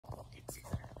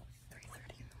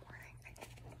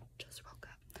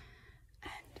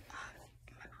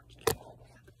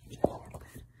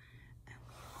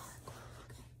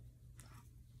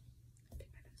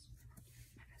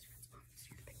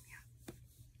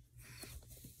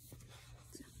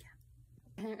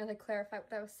I didn't really clarify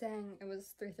what I was saying. It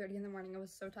was 3:30 in the morning. I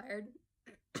was so tired.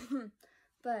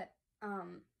 But,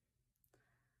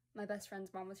 my best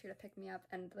friend's mom was here to pick me up,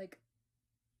 and, like,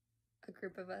 a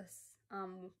group of us,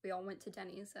 we all went to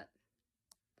Denny's at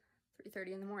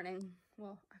 3:30 in the morning.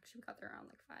 Well, actually, we got there around,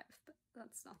 like, 5, but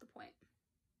that's not the point.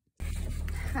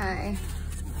 Hi.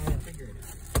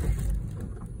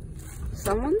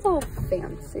 Someone's all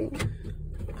fancy.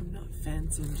 I'm not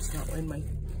fancy, I'm just not wearing my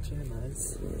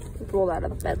pajamas. Rolled out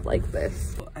of bed like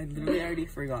this. I literally already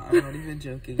forgot. I'm not even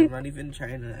joking. I'm not even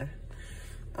trying to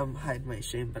hide my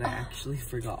shame, but I actually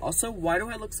forgot. Also, why do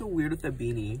I look so weird with a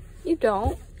beanie? You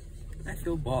don't. I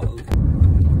feel bald.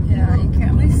 Yeah, you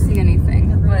can't really see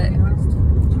anything, but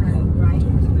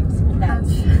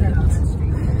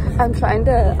I'm trying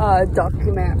to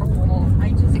document a little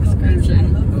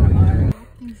excursion.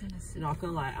 Not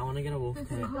gonna lie, I want to get a wolf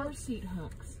cut.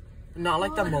 Not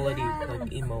like the mullety,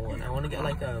 like emo one. I want to get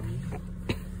like I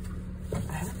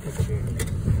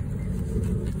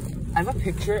have a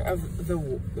picture of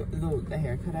the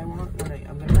haircut I want when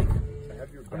I'm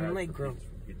gonna like grow.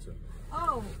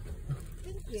 Oh,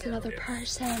 thank you. There's another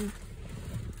person.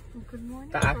 Well, good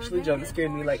morning. That actually jump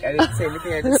scared me. Like I didn't say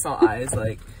anything. I just saw eyes.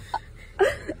 Like.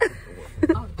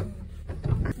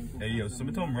 Hey yo,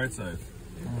 someone tell him right side.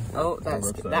 Oh,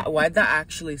 that. Why'd that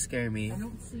actually scare me? I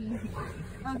don't see.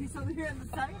 Oh, he's over here on the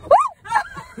side.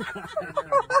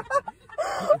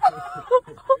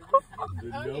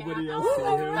 Did nobody else see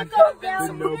him?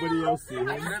 Did nobody else see him?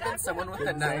 I could have been someone with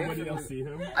a knife. Nobody else see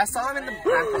him? I saw him in the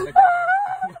back of the car.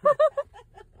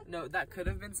 No, that could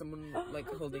have been someone like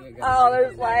holding a gun. Oh,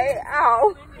 there's light.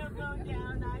 Ow.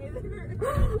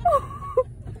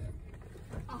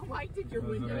 Oh, why did your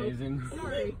window? Amazing.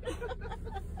 Sorry.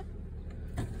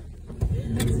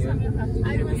 I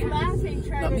was laughing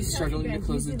trying Not me to struggling to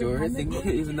close the door,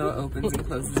 even though it opens and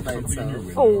closes by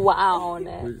itself. Oh, wow,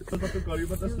 Nick. I thought to call you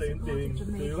about the same thing.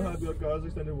 Do you have your car's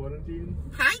extended warranty?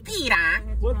 Hi, Peter.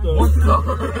 What the?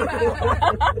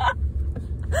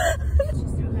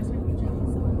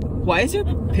 Why is your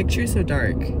picture so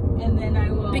dark? And then I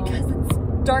will. Because it's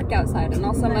dark outside, and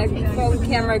also my phone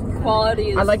camera quality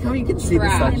is I like how you can see the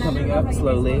sun coming up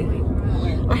slowly.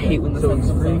 I hate when the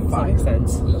sun's really makes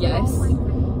sense. Yes.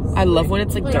 I love when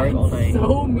it's like dark all night.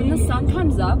 So when the sun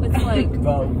comes up, it's like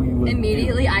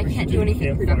immediately I can't do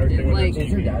anything productive. Like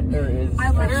I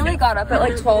literally got up at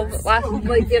like 12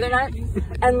 like the other night,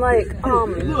 and like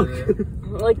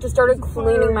just started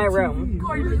cleaning my room.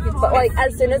 But like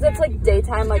as soon as it's like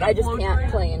daytime, like I just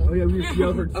can't clean.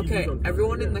 Okay,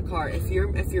 everyone in the car, if you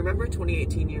remember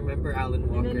 2018, you remember Alan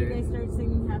Walker. And then you guys start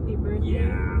singing Happy Birthday.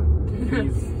 Yeah.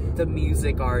 He's, the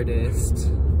music artist.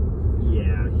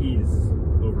 yeah, he's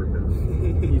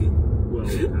overdone. He's well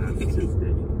past his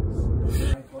days.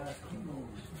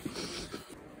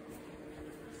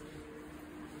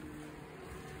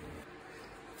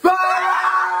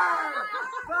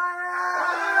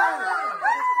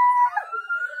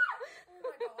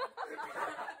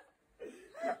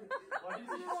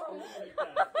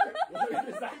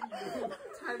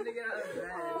 Time to get out of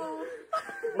bed.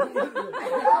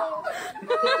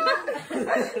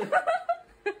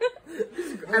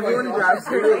 Everyone grabs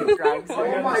her and drags her.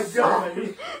 Oh my god!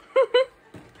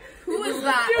 Who is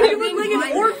that? Dude, you look like an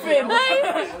orphan.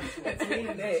 It's me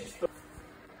and Nate.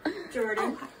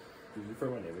 Jordan. Did you throw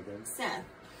my name again? Seth.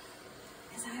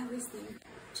 Because I always think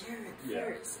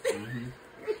Jared first.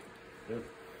 Yep.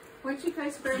 Why don't you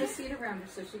guys spread a seat around her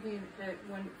so she can get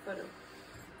one photo?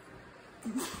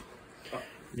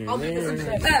 I'll do this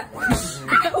instead.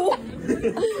 Ow!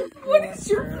 What is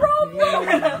your problem?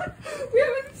 We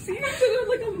haven't seen each other in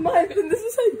like a month, and this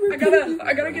is how you were.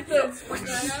 I gotta get this.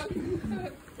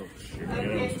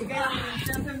 Okay, you guys can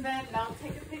jump in bed and I'll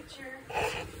take a picture.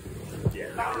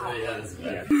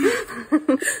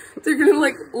 They're gonna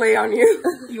like lay on you.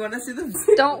 You want to see them?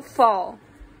 Don't fall.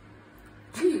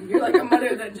 You're like a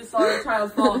mother that just saw her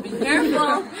child fall. Be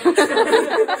careful.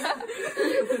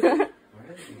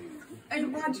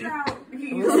 And watch out.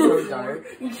 It's so dark.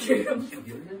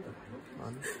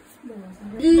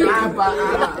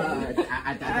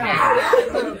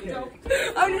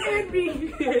 I'm happy.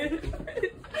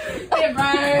 It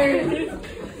burns.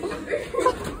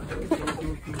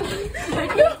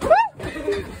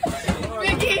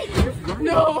 Vicky,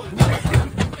 no.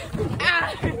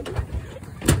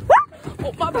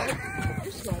 Oh, my bad.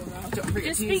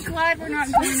 Just be glad we're not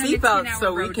doing a Seatbelts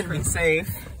so we can be safe.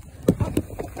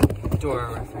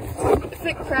 Door reference. If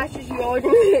it crashes, you all are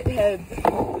gonna hit heads.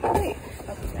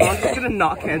 I'm just gonna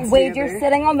knock heads. Wade, you're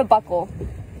sitting on the buckle.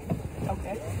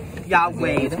 Okay. Yeah,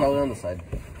 Wade. It's probably on the side.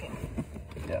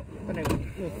 Yeah. I'm gonna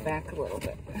move back a little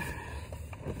bit.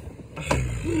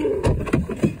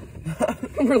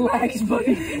 Relax,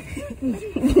 buddy.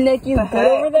 Nick, you good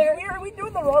over there? Are we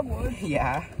doing the wrong one?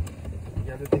 Yeah.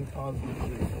 You have to think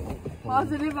positive.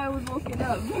 Positive, I was woken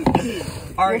up.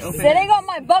 Alright, You're sitting on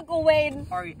my buckle, Wade.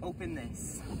 Alright, open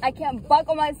this. I can't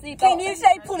buckle my seatbelt. Can you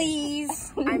say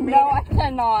please? No, I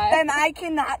cannot. Then I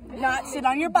cannot not sit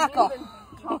on your buckle.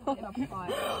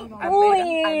 I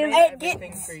Please. made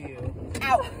everything for you.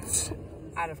 Ouch.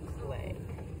 Out of clay.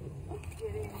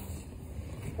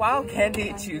 Wow,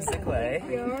 Candy, choose the clay.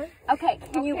 Okay,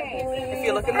 can you If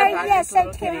you look in the back, yes, there's a little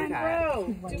I kitty can.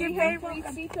 cat. Your favorite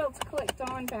seatbelts clicked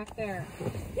on back there.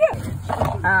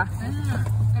 I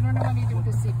don't know what you do with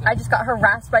the seatbelt. I just got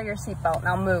harassed by your seatbelt.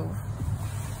 Now move.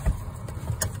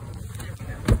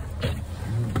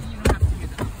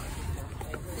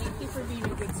 Thank you for being a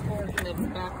good sport in the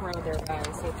back row there, guys.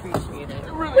 I appreciate it.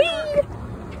 Whee!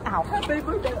 Ow. Happy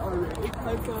birthday already.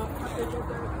 Happy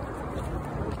birthday.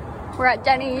 We're at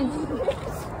Denny's.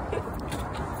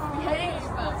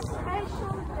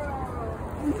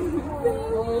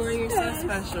 Oh, you're so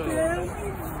special. I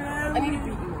need to beat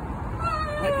you.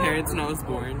 My parents know I was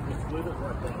born.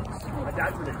 My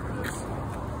dad predicted this.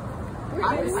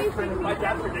 My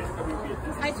dad predicted that we'd be at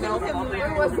this. I told him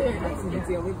where was it? It's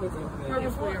the only place Where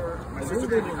was where? My sister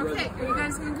did it. Okay, are you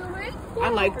guys gonna go in? I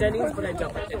like Denny's, but I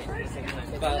don't like Denny's.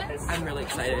 But I'm really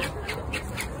excited.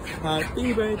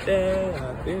 Happy birthday,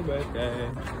 happy birthday.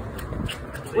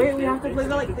 Wait, we have to play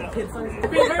the kids song.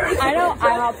 I know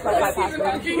IHOP's Wi-Fi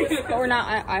password, but we're not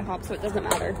at IHOP, so it doesn't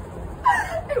matter.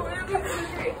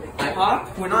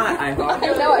 IHOP? We're not at IHOP. I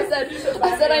know. I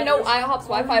said I know IHOP's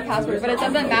Wi-Fi password, but it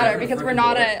doesn't matter because we're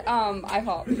not at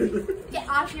IHOP. Get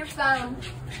off your phone.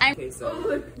 Okay,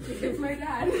 so. It's my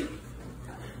dad.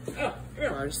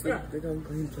 Honestly, they're going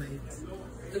clean plates.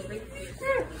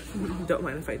 Don't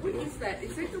mind if I do. What's that?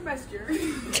 It's like the gesture.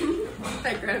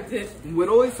 I grabbed it.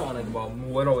 Whittle is Sonic Bomb.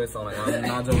 Whittle is Sonic Bomb.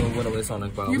 Not joking, Whittle is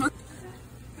Sonic Bomb.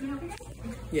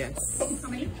 Yes.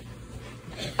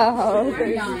 Oh,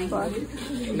 9.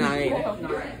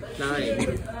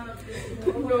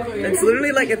 It's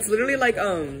literally like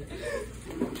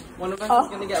one of us is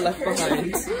gonna get left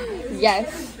behind.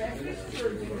 yes.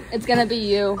 It's gonna be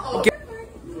you.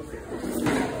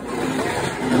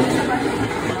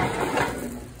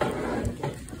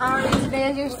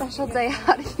 Today is your special day.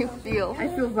 How do you feel? I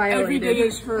feel violated. Every day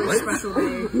is her special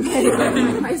day.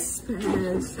 I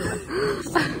spanish.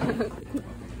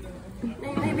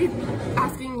 Maybe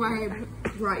asking why I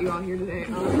brought you out here today.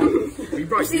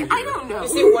 See, I don't know. You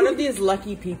see, one of these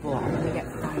lucky people are gonna get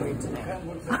fired today.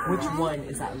 Which one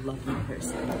is that lucky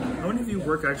person? How many of you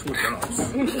work actual jobs?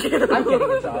 I'm getting a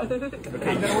job.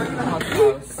 Okay. I'm gonna work in a haunted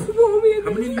house. How many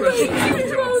of you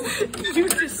actually jobs? You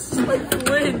just like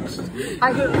flinched.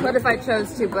 I could if I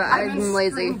chose to, but I'm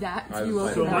lazy.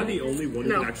 So am I the only one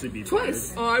who can actually be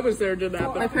Twice. fired? Oh, I was there, did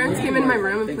that. My parents came into my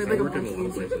room and played like I a work in bunch a of lot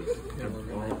of music. places.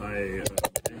 I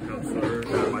account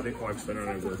center, I think Clark Center, and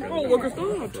I work at Oh, look at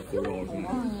that. for $4 a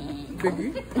month.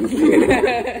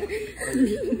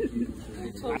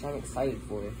 I'm excited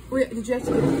for it. Wait, did you have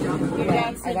to get a job? Your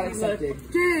dad said I got accepted.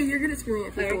 Jay, you're good at screaming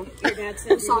at people. Your dad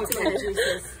said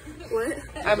What?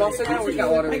 I'm also gonna work at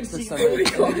Waterworks for summer. We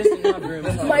just didn't have room.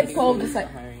 So My 12 just like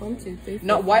 1, 2, 3.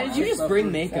 no, why did you just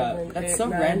bring makeup? That's so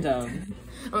random.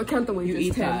 I'm gonna count the wages. You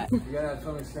eat 10. that.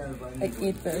 I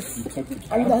eat this.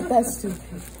 I'm not that stupid.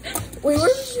 Wait,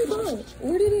 where did you go?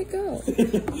 Where did it go?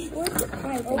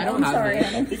 I don't have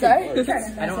it. Sorry? I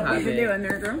don't have it.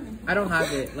 I don't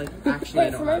have it. Like, actually, I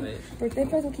don't have it. Birthday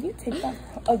present, can you take that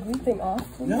ugly thing off?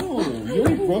 No, you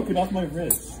already broke it off my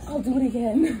wrist. I'll do it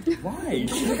again. Why?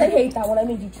 I hate that one. I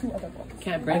made you 2 other ones.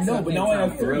 Can't break I know, but something now I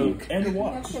have so 3 broke. and a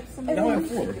watch. Now I have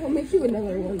 4. I'll make you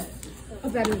another one. A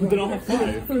better one. Then I'll have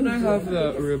 5. Can I have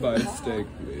the ribeye steak,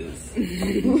 please?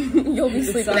 You'll be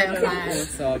sleeping outside. It's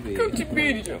soggy. We'll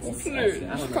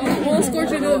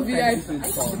escort you to the VIP.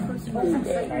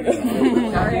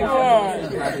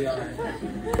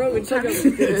 Bro, it's like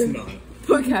It's not.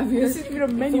 Look, caviar. This is even a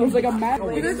menu. It's like a map.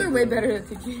 You guys are way better at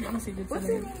thinking on secrets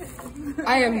than me.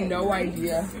 I have no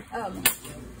idea.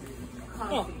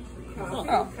 coffee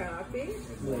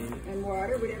and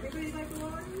water. Would everybody like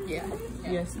water? Yeah.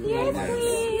 Yes. Can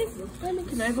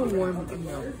I have a warm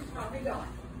milk?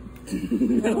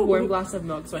 A warm glass of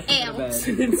milk so I can go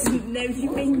to bed. No,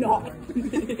 you may not.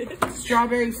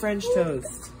 Strawberry French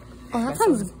toast. Oh, that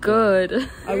sounds good.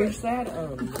 I wish they had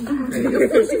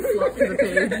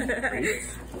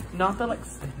not the like.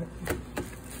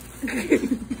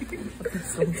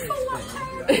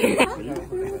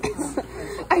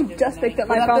 I just picked up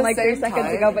my But at phone the like 3 same seconds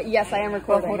time- ago, but yes, I am Well,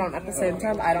 recording. hold on. At the same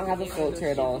time, I don't have a filter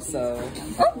at all, so.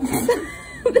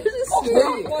 There's a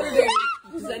stream.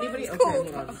 Does anybody? Okay,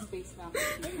 hold on.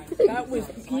 That was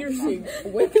piercing.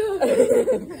 Wake up.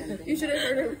 You should have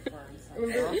heard her.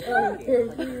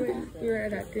 Remember we were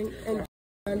at acting and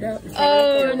found out.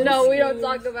 Oh no, we don't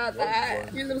talk about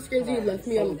that. Your little screams, you left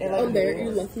me on there.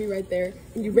 You left me right there,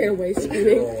 and you ran away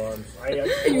screaming.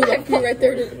 And you left me right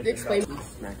there to explain.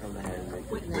 Smack on the head.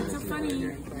 What's so funny?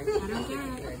 I don't get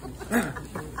it.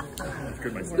 That's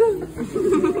good myself.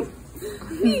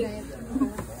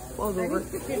 Falls over.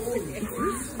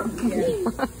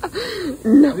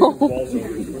 No.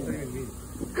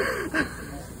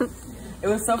 It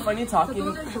was so funny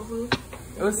talking.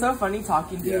 It was so funny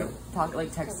talking to you,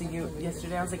 texting you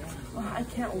yesterday. I was like, oh, I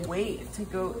can't wait to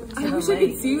go to I wish I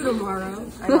could see you tomorrow.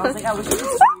 I know, I was like, I wish I could see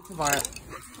you tomorrow.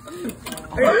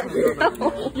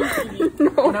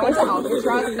 When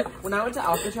I went to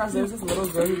Alcatraz, there was this little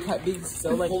girl who kept being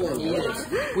so like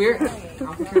weird.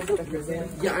 Alcatraz like a prison.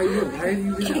 Yeah, I know. Why have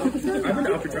you been to Alcatraz? I've been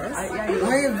to Alcatraz.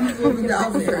 Why have you been to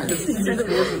Alcatraz?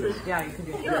 Yeah, you could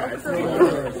do it. Yeah, it's really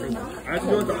I have to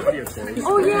do like the audio tours.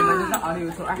 Oh yeah. And I did the audio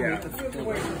tour. I hate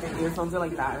the earphones are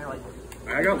like that. And they're like.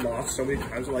 I got lost so many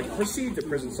times. I'm like, proceed to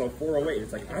prison cell 408.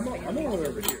 It's like, I'm all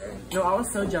over here. No, I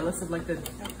was so jealous of like the.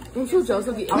 I'm so jealous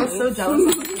of the. I was so jealous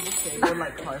of like, the disabled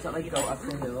like cars that like go up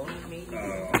the hill.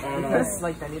 Because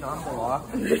like then you don't have to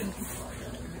walk.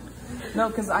 No,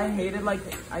 because I hated like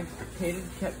I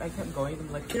kept going and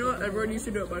like. You know what? Everyone used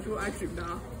to do it, but actually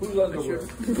nah. Who loves the word?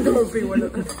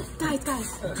 Guys.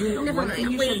 Dude, one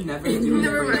thing you should never do.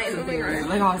 Never mind.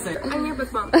 Like I'll say. I'm your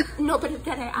book mom. No, but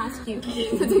can I ask you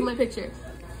to take my picture?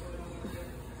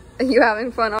 Are you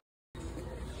having fun?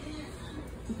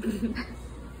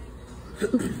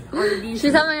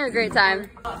 She's having a great time.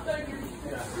 Are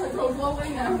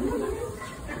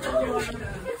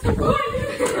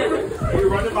you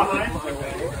running behind?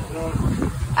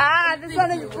 Ah, the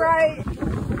sun is bright.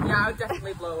 Yeah, I would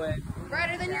definitely blow it.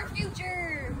 Brighter than your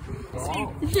future.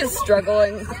 Just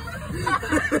struggling.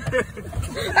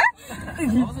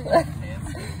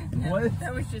 What?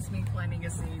 That was just me planting a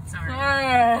seed. Sorry.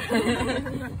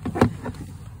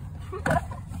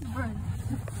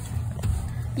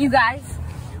 You guys,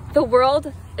 the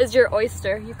world is your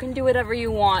oyster. You can do whatever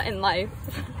you want in life.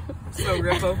 So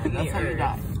rip open the earth.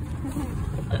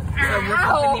 So rip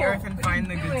open the earth and find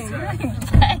the good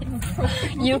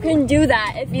stuff. You can do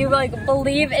that if you like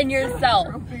believe in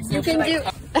yourself. You can do.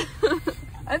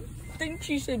 I think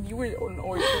she said you were an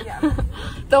oyster. Yeah.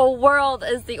 The world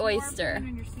is the oyster.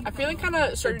 I feel like kind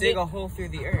of So dig a hole through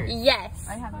the earth. Yes.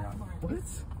 What?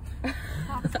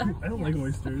 I don't like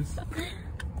oysters.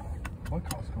 What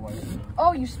Costco oyster?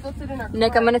 Oh, you spilled it in our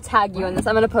Nick, I'm gonna tag you in this.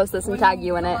 I'm gonna post this and tag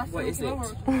you in it. What is it?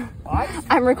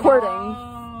 I'm recording.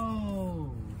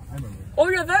 Oh, I remember. Oh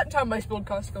yeah, that time I spilled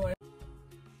Costco.